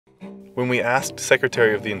When we asked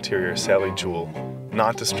Secretary of the Interior Sally Jewell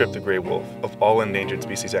not to strip the gray wolf of all Endangered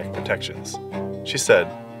Species Act protections, she said,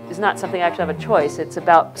 "It's not something I actually have a choice. It's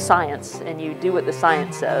about science, and you do what the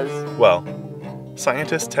science says." Well,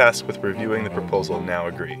 scientists tasked with reviewing the proposal now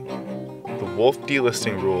agree. The wolf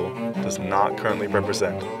delisting rule does not currently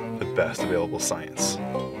represent the best available science.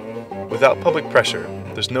 Without public pressure,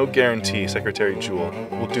 there's no guarantee Secretary Jewell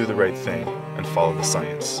will do the right thing and follow the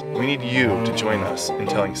science. We need you to join us in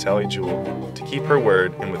telling Sally Jewell to keep her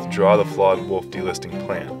word and withdraw the flawed wolf delisting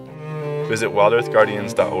plan. Visit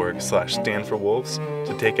wildearthguardians.org/standforwolves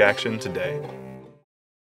to take action today.